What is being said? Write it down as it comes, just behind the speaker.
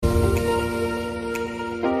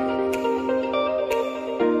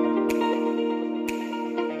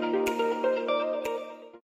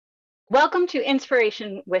Welcome to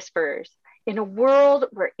Inspiration Whispers. In a world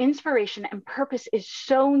where inspiration and purpose is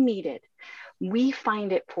so needed, we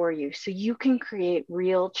find it for you so you can create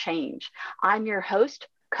real change. I'm your host,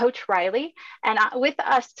 Coach Riley, and with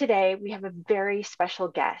us today, we have a very special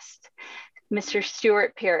guest, Mr.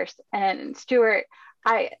 Stuart Pearce. And Stuart,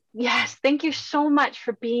 thank you so much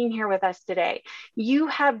for being here with us today. You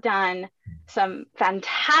have done some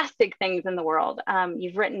fantastic things in the world.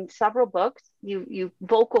 You've written several books. You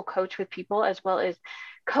vocal coach with people as well as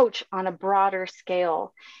coach on a broader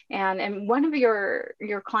scale. And one of your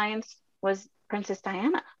clients was Princess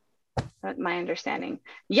Diana, my understanding.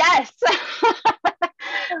 Yes.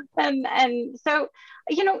 and so,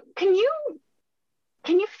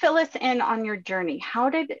 can you fill us in on your journey? How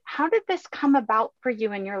did this come about for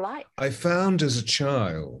you in your life? I found as a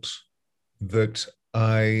child that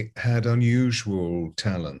I had unusual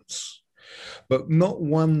talents, but not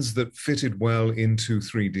ones that fitted well into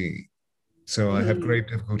 3D. So I had great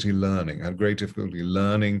difficulty learning. I had great difficulty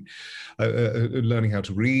learning how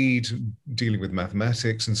to read, dealing with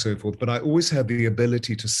mathematics and so forth. But I always had the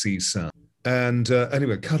ability to see sound. And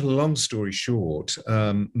anyway, cut a long story short,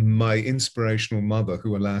 my inspirational mother,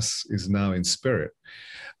 who alas is now in spirit,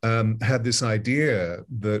 had this idea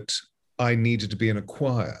that I needed to be in a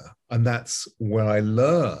choir. And that's where I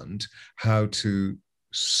learned how to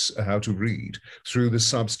read, through the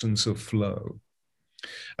substance of flow.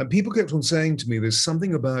 And people kept on saying to me, there's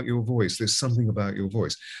something about your voice. There's something about your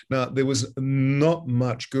voice. Now, there was not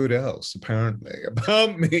much good else, apparently,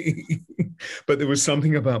 about me, but there was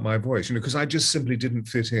something about my voice, because I just simply didn't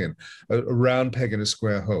fit in, a round peg in a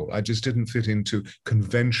square hole. I just didn't fit into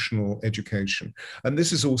conventional education. And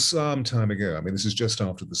this is all some time ago. I mean, this is just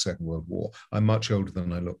after the Second World War. I'm much older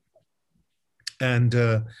than I look. And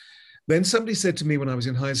then somebody said to me when I was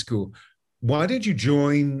in high school, why did you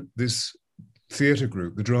join this theater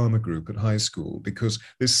group, the drama group at high school, because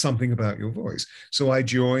there's something about your voice. So I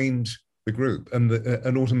joined the group,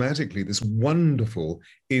 and automatically this wonderful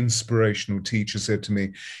inspirational teacher said to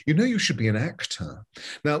me, you should be an actor.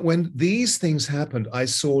 Now, when these things happened, I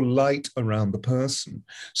saw light around the person.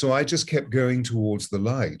 So I just kept going towards the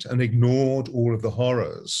light and ignored all of the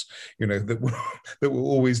horrors, that were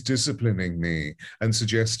always disciplining me and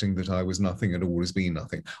suggesting that I was nothing and always be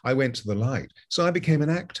nothing. I went to the light. So I became an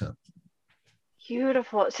actor.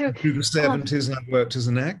 Beautiful. So through the 70s, I worked as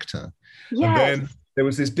an actor. Yes. And then there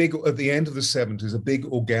was this big, at the end of the 70s, a big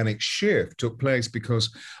organic shift took place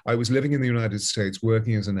because I was living in the United States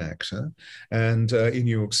working as an actor and in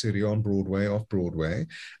New York City on Broadway, off Broadway.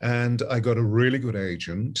 And I got a really good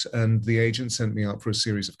agent, and the agent sent me out for a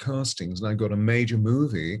series of castings, and I got a major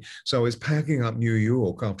movie. So I was packing up New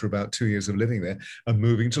York after about 2 years of living there and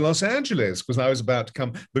moving to Los Angeles because I was about to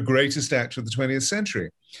become the greatest actor of the 20th century.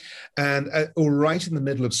 And right in the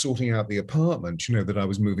middle of sorting out the apartment, that I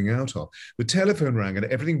was moving out of, the telephone rang and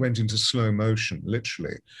everything went into slow motion,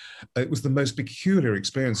 literally. It was the most peculiar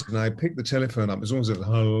experience. And I picked the telephone up, it was almost like,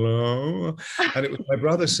 hello. And it was my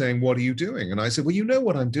brother saying, what are you doing? And I said, well, you know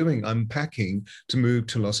what I'm doing? I'm packing to move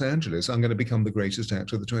to Los Angeles. I'm going to become the greatest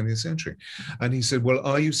actor of the 20th century. And he said, well,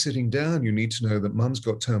 are you sitting down? You need to know that mum's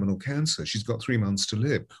got terminal cancer. She's got 3 months to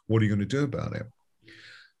live. What are you going to do about it?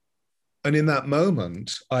 And in that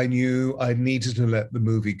moment, I knew I needed to let the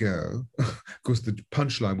movie go. Of course, the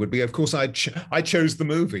punchline would be, of course, I chose the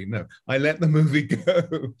movie. No, I let the movie go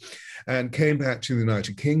and came back to the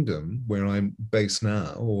United Kingdom, where I'm based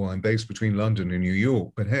now, or I'm based between London and New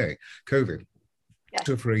York. But hey, COVID. Yes.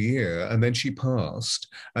 Took for a year, and then she passed.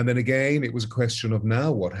 And then again, it was a question of now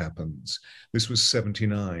what happens? This was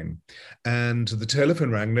 79. And the telephone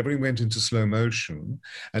rang and everything went into slow motion.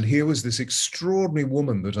 And here was this extraordinary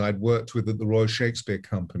woman that I'd worked with at the Royal Shakespeare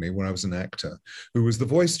Company, where I was an actor, who was the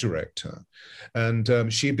voice director.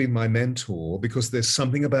 And she'd been my mentor because there's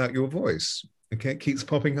something about your voice. Okay, it keeps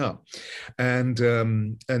popping up. And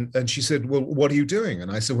she said, well, what are you doing? And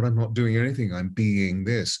I said, well, I'm not doing anything. I'm being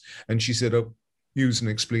this. And she said, oh, use an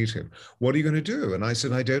expletive. What are you going to do? And I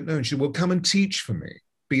said, I don't know. And she said, well, come and teach for me.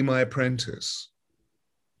 Be my apprentice.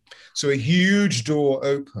 So a huge door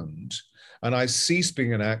opened, and I ceased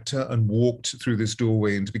being an actor and walked through this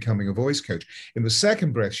doorway into becoming a voice coach. In the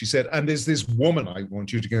second breath, she said, and there's this woman I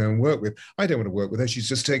want you to go and work with. I don't want to work with her. She's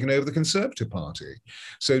just taken over the Conservative Party.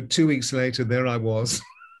 So 2 weeks later, there I was,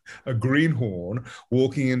 a greenhorn,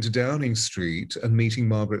 walking into Downing Street and meeting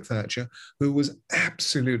Margaret Thatcher, who was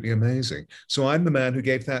absolutely amazing. So I'm the man who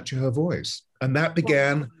gave Thatcher her voice. And that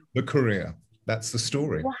began the career. That's the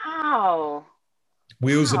story. Wow.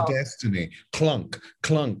 Wheels of Wow. destiny, clunk,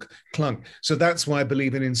 clunk, clunk. So that's why I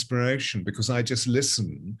believe in inspiration, because I just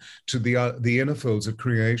listen to the inner folds of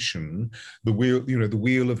creation, the wheel, you know, the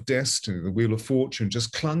wheel of destiny, the wheel of fortune,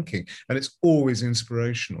 just clunking, and it's always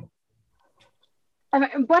inspirational. I mean,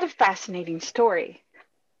 what a fascinating story.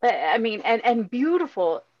 I mean, and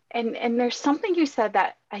beautiful. And there's something you said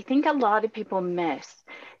that I think a lot of people miss,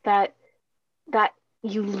 that that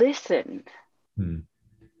you listened. Hmm.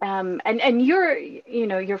 And you're, you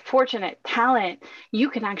know, your fortunate talent, you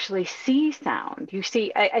can actually see sound. You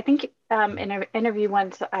see, I think in an interview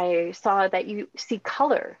once I saw that you see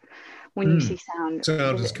color when you Hmm. see sound.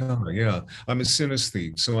 Sound is color, yeah. I'm a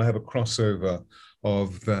synesthete, so I have a crossover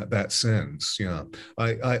of that sense. Yeah,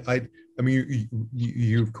 I mean,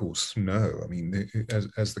 you of course know. I mean,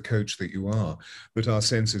 as the coach that you are, that our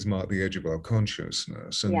senses mark the edge of our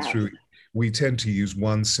consciousness, and Yes. through we tend to use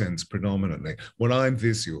one sense predominantly. When I'm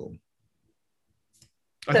visual,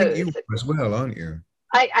 I think So, you so are as well, aren't you?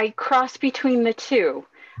 I cross between the two.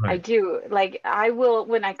 I Right. do. Like I will,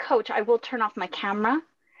 when I coach, I will turn off my camera.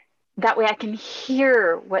 That way I can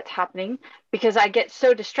hear what's happening, because I get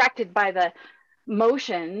so distracted by the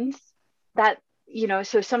motions that, you know,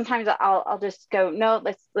 so sometimes I'll just go, no,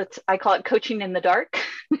 let's I call it coaching in the dark.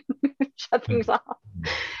 Shut things Mm. off.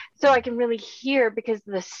 So I can really hear, because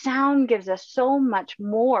the sound gives us so much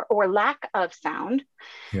more, or lack of sound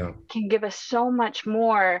Yeah. can give us so much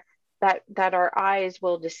more that our eyes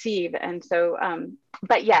will deceive. And so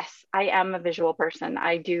but yes, I am a visual person.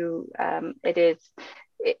 I do it is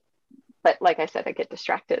it, but like I said, I get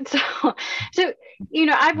distracted. So you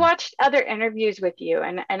know, I've watched other interviews with you,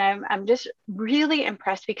 and I'm just really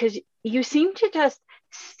impressed, because you seem to just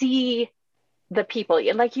see the people.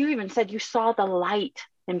 Like you even said, you saw the light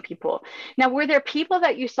in people. Now, were there people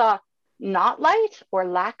that you saw not light or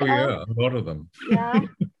lack Oh of? yeah, a lot of them. Yeah.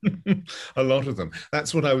 A lot of them.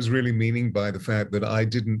 That's what I was really meaning by the fact that I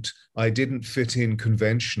didn't fit in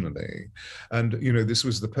conventionally. And you know, this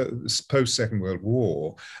was the post Second World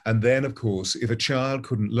War. And then of course, if a child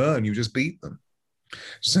couldn't learn, you just beat them.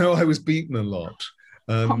 So I was beaten a lot.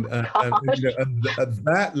 Oh And my you know, gosh. and at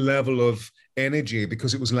that level of energy,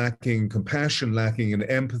 because it was lacking compassion, lacking in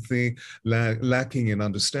empathy, lacking in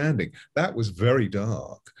understanding, that was very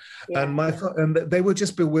dark. And Yes. and they were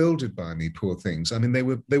just bewildered by me, poor things. I mean,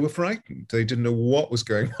 they were frightened. They didn't know what was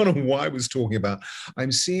going on and why I was talking about.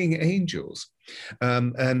 I'm seeing angels.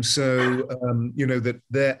 And so, you know, that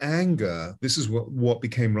their anger, this is what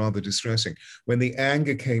became rather distressing. When the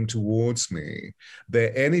anger came towards me,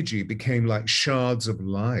 their energy became like shards of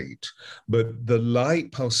light, but the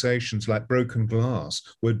light pulsations, like broken glass,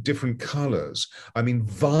 were different colors. I mean,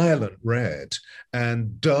 violent red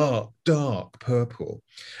and dark, dark purple.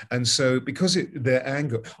 And so, because their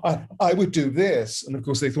anger, I would do this. And of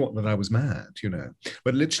course, they thought that I was mad, you know.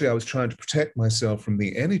 But literally, I was trying to protect myself from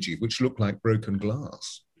the energy, which looked like broken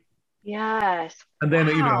glass. Yes. And then,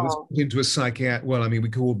 you know, I was Wow. put into a psychiatric, well, I mean, we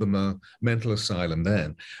called them a mental asylum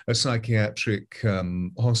then, a psychiatric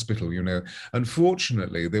hospital, you know.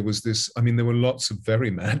 Unfortunately, there was this, I mean, there were lots of very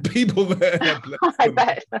mad people there, bless I them.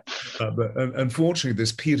 bet. But unfortunately,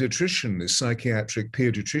 this pediatrician, this psychiatric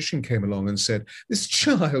pediatrician came along and said, this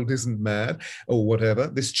child isn't mad or whatever.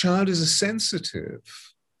 This child is a sensitive.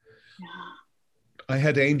 I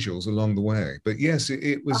had angels along the way, but yes,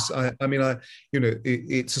 it was. I mean, you know,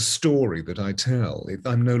 it's a story that I tell. It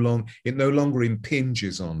no longer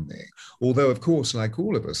impinges on me. Although, of course, like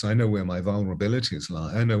all of us, I know where my vulnerabilities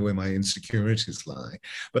lie. I know where my insecurities lie.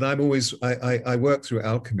 But I'm always, I work through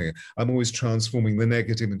alchemy. I'm always transforming the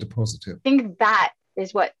negative into positive. I think that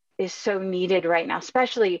is what is so needed right now,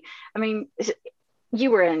 especially, I mean,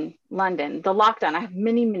 you were in London, the lockdown. I have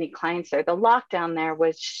many, many clients there. The lockdown there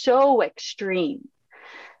was so extreme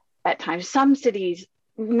at times. Some cities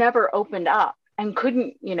never opened up and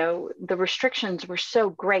couldn't, you know, the restrictions were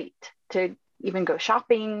so great to even go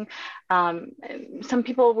shopping. Um, some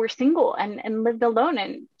people were single and lived alone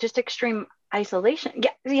in just extreme isolation.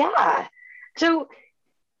 Yeah, yeah. So,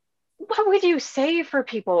 what would you say for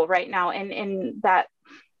people right now in that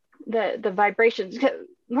the vibrations?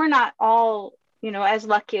 We're not all, you know, as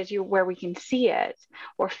lucky as you where we can see it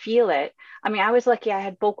or feel it. I mean, I was lucky. I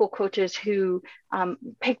had vocal coaches who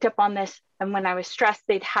picked up on this, and when I was stressed,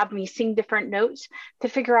 they'd have me sing different notes to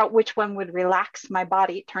figure out which one would relax my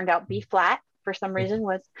body. It turned out B flat for some reason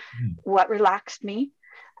was what relaxed me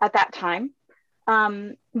at that time.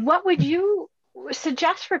 What would you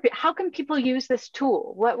suggest for people? How can people use this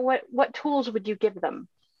tool? What tools would you give them?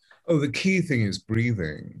 Oh, the key thing is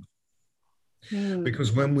breathing. Hmm.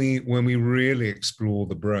 Because when we really explore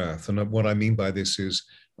the breath, and what I mean by this is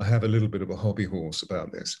I have a little bit of a hobby horse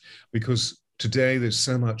about this, because Today, there's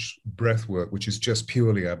so much breath work, which is just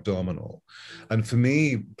purely abdominal. And for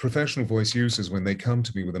me, professional voice users, when they come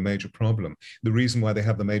to me with a major problem, the reason why they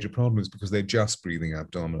have the major problem is because they're just breathing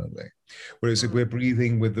abdominally. Whereas if we're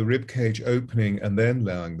breathing with the rib cage opening and then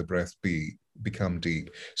allowing the breath become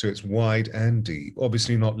deep, so it's wide and deep,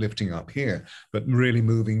 obviously not lifting up here, but really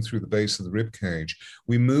moving through the base of the rib cage,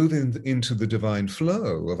 we move into the divine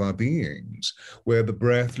flow of our beings, where the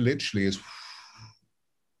breath literally is,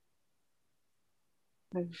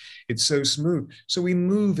 it's so smooth. So we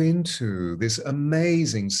move into this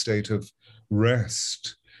amazing state of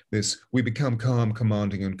rest. We become calm,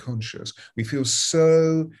 commanding, and conscious. We feel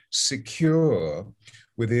so secure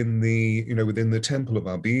within the temple of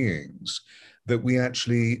our beings that we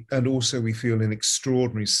actually, and also we feel an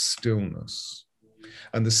extraordinary stillness.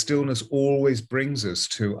 And the stillness always brings us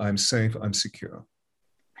to, I'm safe, I'm secure.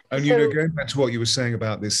 And going back to what you were saying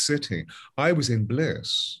about this city, I was in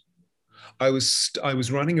bliss. I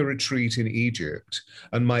was running a retreat in Egypt,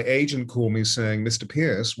 and my agent called me saying, Mr.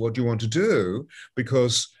 Pierce, what do you want to do?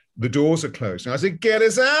 Because the doors are closed. And I said, get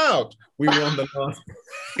us out. We were on the last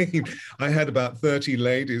plane. I had about 30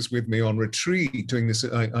 ladies with me on retreat doing this.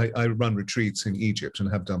 I run retreats in Egypt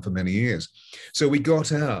and have done for many years. So we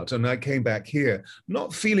got out and I came back here,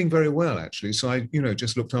 not feeling very well, actually. So I,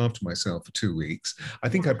 just looked after myself for 2 weeks. I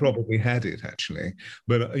think I probably had it, actually.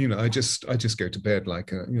 But, I just go to bed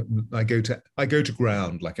like I go to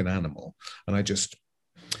ground like an animal. And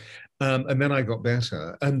and then I got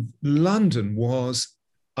better. And London was,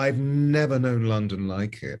 I've never known London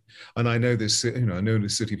like it. And I know this, I know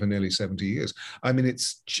this city for nearly 70 years. I mean,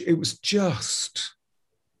 it was just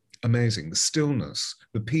amazing. The stillness,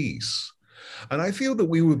 the peace. And I feel that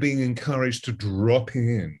we were being encouraged to drop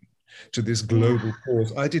in to this global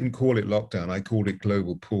pause. I didn't call it lockdown. I called it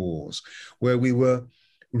global pause, where we were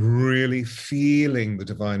really feeling the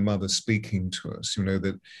Divine Mother speaking to us,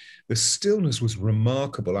 that the stillness was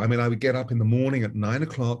remarkable. I mean, I would get up in the morning at 9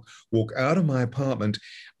 o'clock, walk out of my apartment.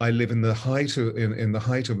 I live in the height of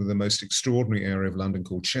the most extraordinary area of London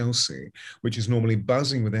called Chelsea, which is normally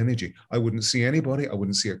buzzing with energy. I wouldn't see anybody. I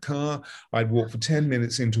wouldn't see a car. I'd walk for 10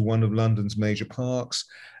 minutes into one of London's major parks,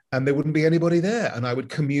 and there wouldn't be anybody there. And I would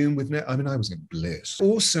commune with, I was in bliss.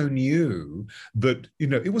 Also knew that,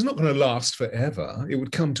 it was not going to last forever. It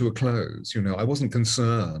would come to a close. I wasn't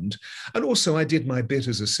concerned. And also I did my bit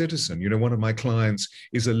as a citizen. One of my clients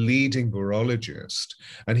is a leading virologist,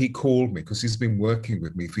 and he called me because he's been working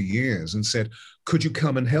with me for years and said, could you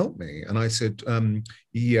come and help me? And I said,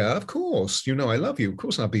 yeah, of course. I love you. Of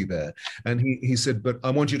course I'll be there. And he said, but I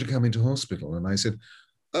want you to come into hospital. And I said,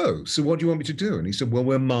 oh, so what do you want me to do? And he said, well,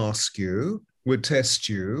 we'll mask you, we'll test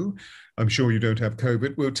you. I'm sure you don't have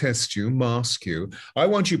COVID. We'll test you, mask you. I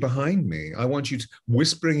want you behind me. I want you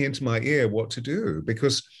whispering into my ear what to do,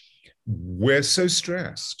 because we're so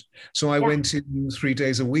stressed. So I went in 3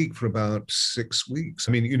 days a week for about 6 weeks.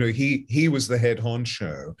 I mean, he was the head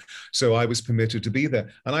honcho, so I was permitted to be there.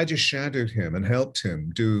 And I just shadowed him and helped him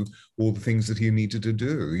do all the things that he needed to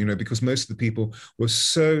do, because most of the people were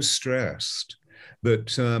so stressed that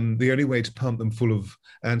the only way to pump them full of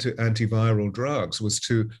antiviral drugs was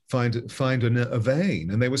to find a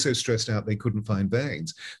vein. And they were so stressed out they couldn't find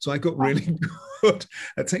veins. So I got really good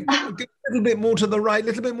at saying, a little bit more to the right, a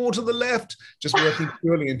little bit more to the left, just working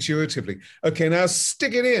purely intuitively. Okay, now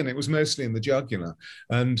stick it in. It was mostly in the jugular.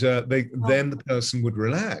 And then the person would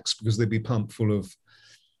relax because they'd be pumped full of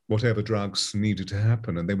whatever drugs needed to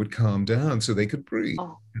happen, and they would calm down so they could breathe.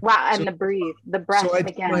 Oh, wow. And the breath so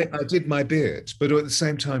again. I did my bit, but at the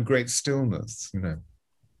same time, great stillness,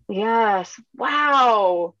 Yes.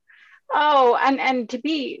 Wow. Oh, and to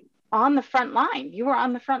be on the front line, you were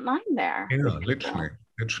on the front line there. Yeah,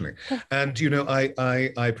 literally. And,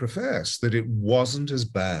 I profess that it wasn't as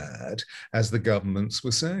bad as the governments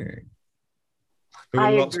were saying. There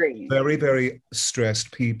were lots of very, very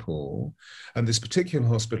stressed people. And this particular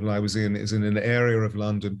hospital I was in is in an area of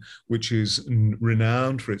London which is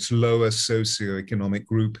renowned for its lower socioeconomic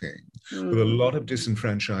grouping, with a lot of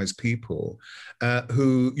disenfranchised people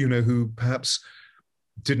who perhaps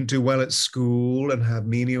didn't do well at school and have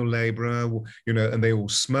menial labor, and they all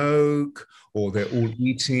smoke, or they're all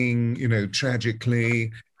eating,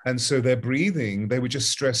 tragically. And so their breathing, they were just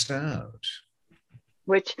stressed out.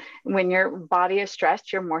 Which, when your body is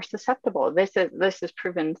stressed, you're more susceptible. This is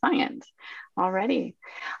proven science already.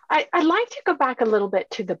 I'd like to go back a little bit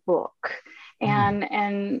to the book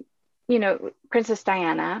and Princess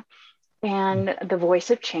Diana and the Voice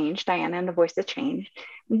of Change, Diana and the Voice of Change.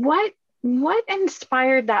 What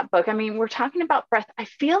inspired that book? I mean, we're talking about breath. I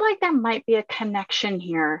feel like there might be a connection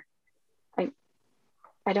here.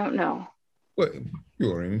 I don't know. Well,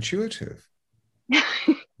 you're intuitive.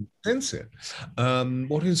 Sense it.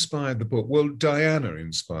 What inspired the book? Well, Diana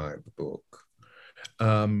inspired the book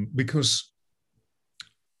because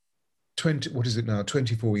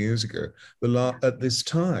 24 years ago, at this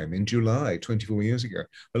time in July, 24 years ago,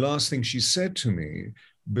 the last thing she said to me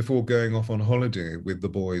before going off on holiday with the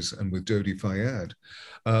boys and with Dodi Fayed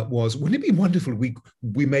was, wouldn't it be wonderful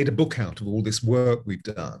we made a book out of all this work we've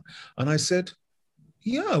done? And I said,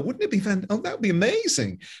 yeah, wouldn't it be fantastic? Oh, that would be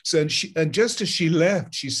amazing. So, and just as she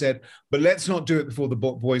left, she said, but let's not do it before the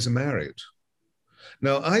boys are married.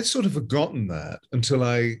 Now, I'd sort of forgotten that until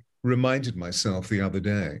I reminded myself the other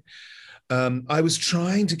day. I was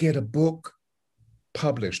trying to get a book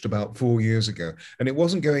published about 4 years ago, and it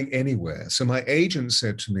wasn't going anywhere. So my agent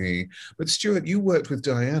said to me, but Stuart, you worked with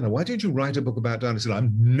Diana. Why didn't you write a book about Diana? I said,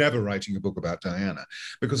 I'm never writing a book about Diana,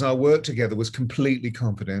 because our work together was completely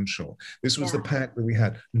confidential. This was the pact that we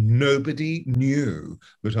had. Nobody knew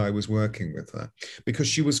that I was working with her, because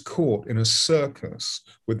she was caught in a circus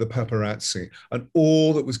with the paparazzi and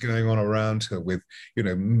all that was going on around her with, you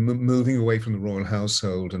know, moving away from the royal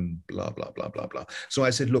household and blah, blah, blah, blah, blah. So I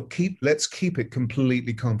said, look, let's keep it completely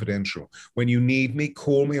confidential. When you need me,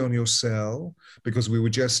 call me on your cell, because we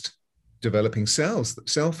were just developing cell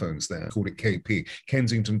phones there, called it KP,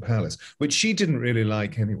 Kensington Palace, which she didn't really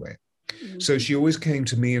like anyway. Mm-hmm. So she always came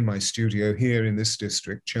to me in my studio here in this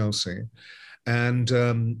district, Chelsea. And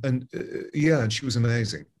she was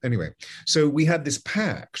amazing. Anyway, so we had this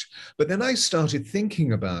pact, but then I started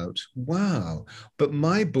thinking about, wow, but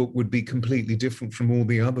my book would be completely different from all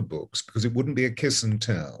the other books, because it wouldn't be a kiss and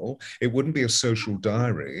tell. It wouldn't be a social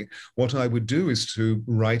diary. What I would do is to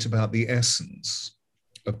write about the essence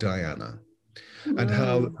of Diana and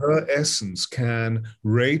how her essence can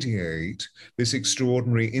radiate this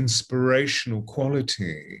extraordinary inspirational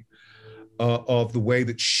quality of the way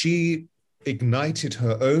that she ignited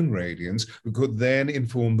her own radiance, who could then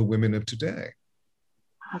inform the women of today.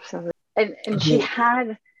 Absolutely.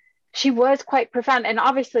 And she was quite profound. And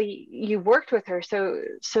obviously you worked with her. So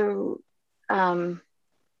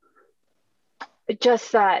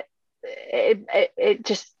just that it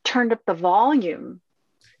just turned up the volume.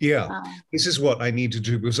 Yeah, this is what I need to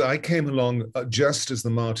do, because I came along just as the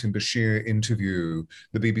Martin Bashir interview,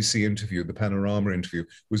 the BBC interview, the Panorama interview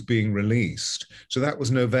was being released. So that was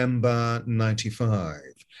November 95.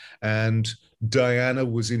 And Diana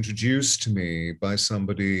was introduced to me by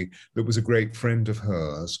somebody that was a great friend of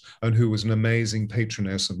hers and who was an amazing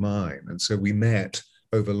patroness of mine. And so we met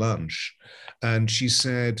over lunch. And she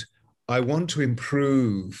said, I want to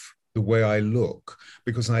improve the way I look,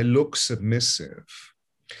 because I look submissive.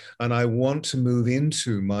 And I want to move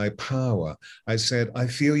into my power. I said, I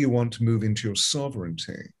feel you want to move into your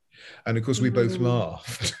sovereignty. And of course, we both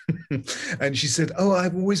laughed. And she said, oh,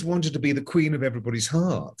 I've always wanted to be the queen of everybody's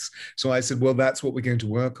hearts. So I said, well, that's what we're going to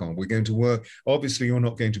work on. We're going to work. Obviously, you're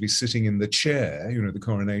not going to be sitting in the chair, you know, the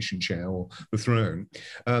coronation chair or the throne.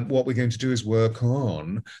 What we're going to do is work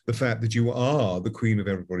on the fact that you are the queen of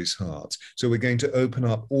everybody's hearts. So we're going to open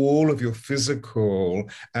up all of your physical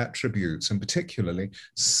attributes, and particularly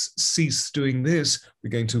cease doing this.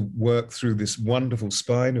 We're going to work through this wonderful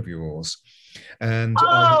spine of yours. And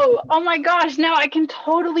oh my gosh, now I can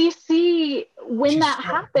totally see when that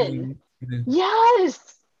happened.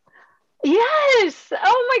 Yes.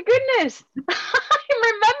 Oh my goodness.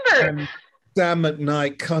 I remember. And Sam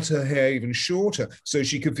McKnight cut her hair even shorter so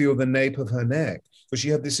she could feel the nape of her neck. But she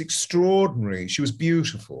had this extraordinary, she was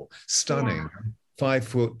beautiful, stunning, 5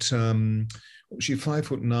 foot, she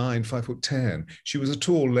 5'9", 5'10". She was a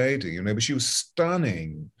tall lady, you know, but she was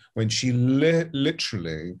stunning when she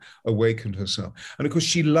literally awakened herself. And of course,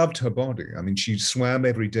 she loved her body. I mean, she swam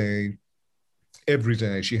every day.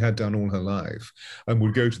 She had done all her life, and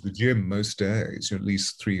would go to the gym most days, at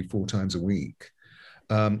least 3-4 times a week.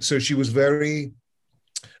 So she was very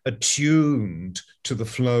attuned to the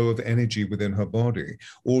flow of energy within her body.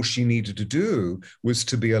 All she needed to do was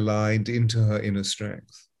to be aligned into her inner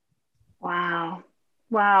strength. Wow.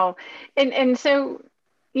 And so,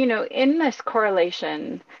 you know, in this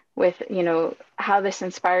correlation with, you know, how this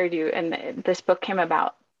inspired you and this book came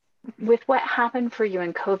about, with what happened for you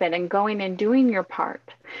in COVID and going and doing your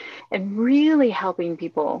part and really helping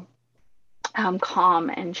people calm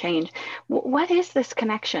and change. What is this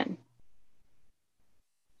connection?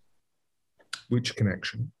 Which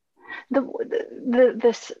connection?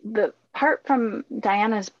 The part from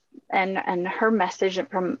Diana's and her message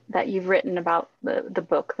from that you've written about the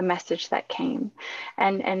book, the message that came,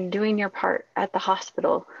 and doing your part at the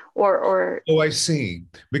hospital or Oh, I see.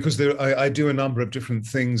 Because I do a number of different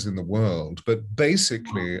things in the world, but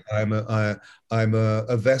basically I'm a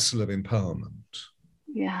vessel of empowerment.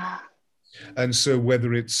 Yeah. And so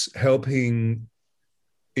whether it's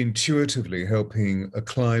intuitively helping a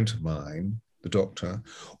client of mine, the doctor,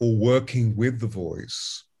 or working with the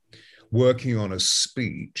voice, working on a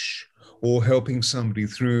speech, or helping somebody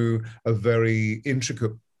through a very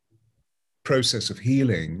intricate process of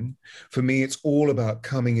healing, for me, it's all about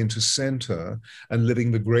coming into center and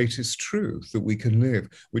living the greatest truth that we can live,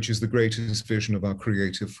 which is the greatest vision of our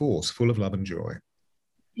creative force, full of love and joy.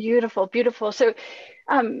 Beautiful, beautiful. So,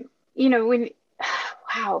 when,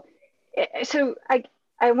 wow. So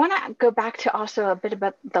I want to go back to also a bit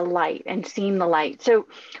about the light and seeing the light. So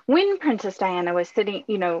when Princess Diana was sitting,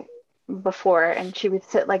 before, and she would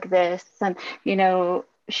sit like this, and,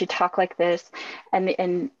 she'd talk like this,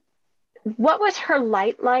 and what was her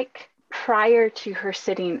light like prior to her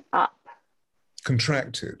sitting up?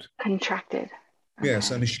 Contracted. Contracted. Okay.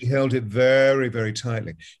 Yes, I mean, she held it very, very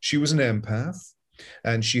tightly. She was an empath,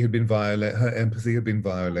 and she had been her empathy had been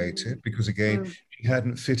violated because, again, she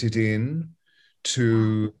hadn't fitted in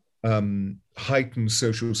to heightened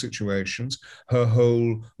social situations. Her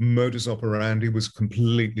whole modus operandi was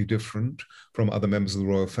completely different from other members of the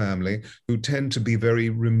royal family, who tend to be very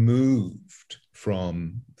removed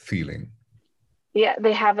from feeling. Yeah,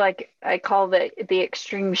 they have, like, I call the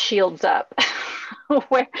extreme shields up,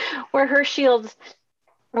 where her shields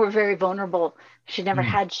were very vulnerable. She never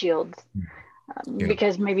had shields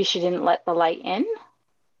because maybe she didn't let the light in.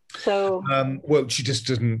 So well, she just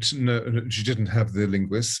didn't know. She didn't have the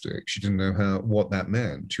linguistic. She didn't know what that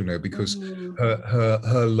meant, because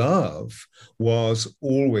her love was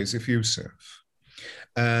always effusive.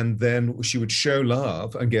 And then she would show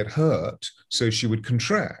love and get hurt, so she would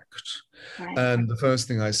contract. Right. And the first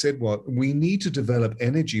thing I said was, we need to develop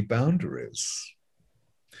energy boundaries.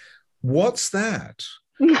 What's that?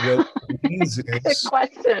 Well, good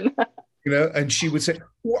question. And she would say,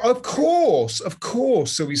 well, of course.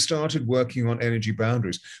 So we started working on energy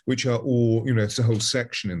boundaries, which are all, it's a whole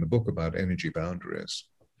section in the book about energy boundaries.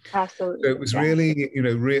 Absolutely. So it was really,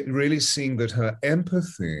 really seeing that her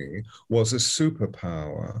empathy was a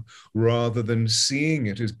superpower rather than seeing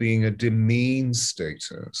it as being a demean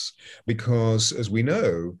status. Because, as we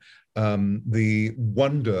know, the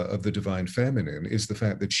wonder of the divine feminine is the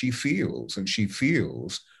fact that she feels, and she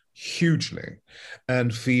feels hugely.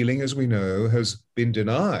 And feeling, as we know, has been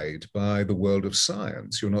denied by the world of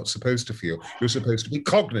science. You're not supposed to feel. You're supposed to be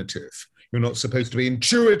cognitive. You're not supposed to be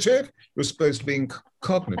intuitive. You're supposed to be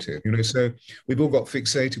cognitive. So we've all got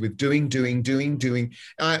fixated with doing.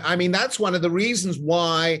 I mean, that's one of the reasons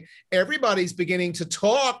why everybody's beginning to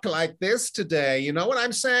talk like this today. You know what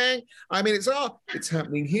I'm saying? I mean, it's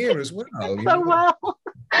happening here as well. Well.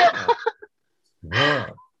 Wow.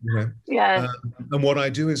 Yeah. And what I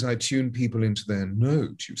do is I tune people into their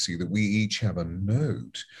note. You see that we each have a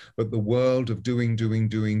note, but the world of doing,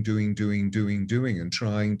 and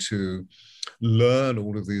trying to learn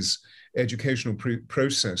all of these educational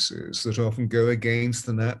processes that often go against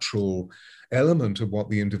the natural element of what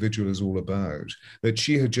the individual is all about, that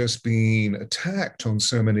she had just been attacked on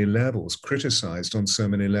so many levels, criticized on so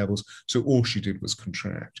many levels, so all she did was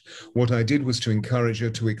contract. What I did was to encourage her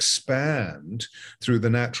to expand through the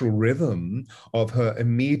natural rhythm of her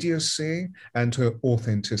immediacy and her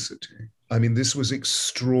authenticity. I mean, this was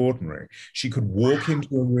extraordinary. She could walk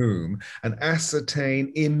into a room and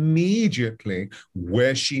ascertain immediately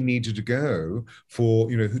where she needed to go for,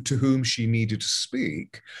 to whom she needed to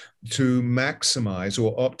speak to maximize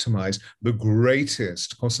or optimize the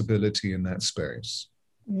greatest possibility in that space.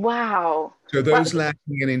 Wow. So those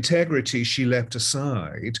lacking in integrity, she left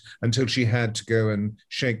aside until she had to go and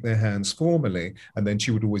shake their hands formally, and then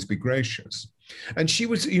she would always be gracious. And she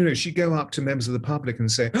would, she'd go up to members of the public and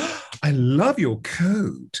say, oh, I love your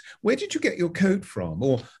coat. Where did you get your coat from?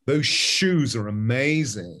 Or those shoes are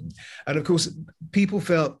amazing. And of course, people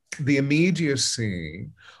felt the immediacy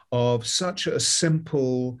of such a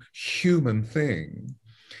simple human thing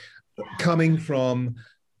coming from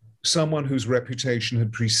someone whose reputation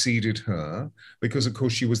had preceded her, because of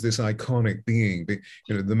course she was this iconic being,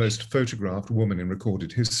 the most photographed woman in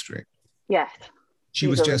recorded history. Yes. She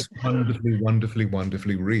was just wonderfully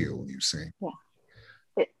real, you see. Yeah.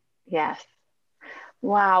 Yes.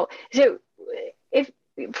 Wow. So if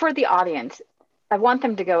for the audience, I want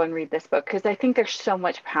them to go and read this book, because I think there's so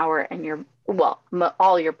much power in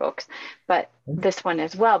all your books, but this one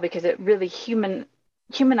as well, because it really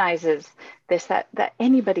humanizes this, that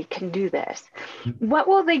anybody can do this. What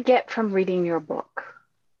will they get from reading your book?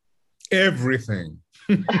 Everything.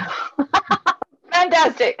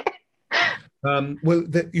 Fantastic. Well,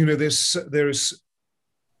 there's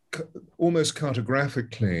almost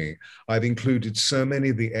cartographically, I've included so many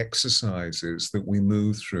of the exercises that we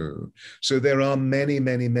move through. So there are many,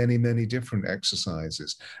 many, many, many different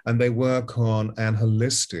exercises, and they work on an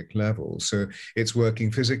holistic level. So it's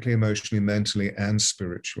working physically, emotionally, mentally, and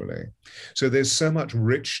spiritually. So there's so much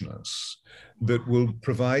richness that will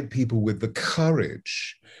provide people with the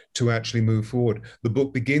courage to actually move forward. The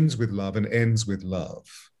book begins with love and ends with love.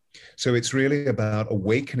 So it's really about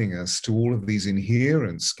awakening us to all of these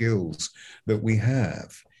inherent skills that we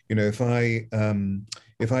have. You know, if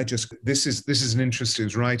I just this is an interest. It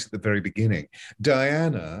was right at the very beginning.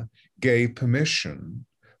 Diana gave permission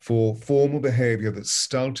for formal behavior that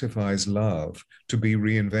stultifies love to be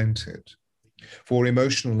reinvented, for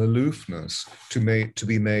emotional aloofness to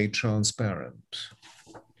be made transparent,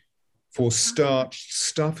 for starched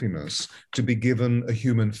stuffiness to be given a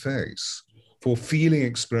human face, for feeling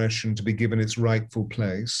expression to be given its rightful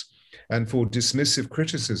place, and for dismissive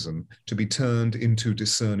criticism to be turned into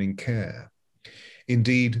discerning care.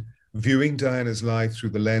 Indeed, viewing Diana's life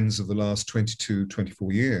through the lens of the last 22,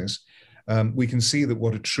 24 years, we can see that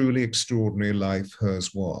what a truly extraordinary life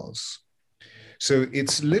hers was. So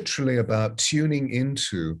it's literally about tuning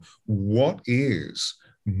into what is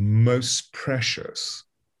most precious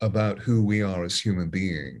about who we are as human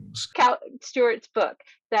beings. Cal Stewart's book,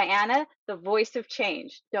 Diana, The Voice of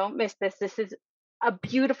Change. Don't miss this. This is a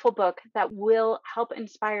beautiful book that will help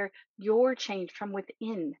inspire your change from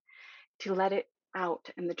within to let it out,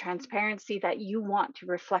 and the transparency that you want to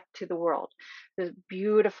reflect to the world. It's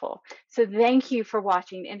beautiful. So thank you for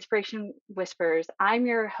watching Inspiration Whispers. I'm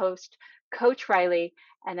your host, Coach Riley,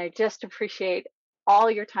 and I just appreciate all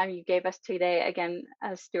your time you gave us today again,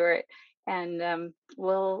 Stewart. And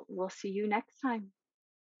we'll see you next time.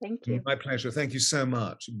 Thank you. My pleasure. Thank you so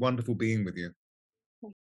much. Wonderful being with you.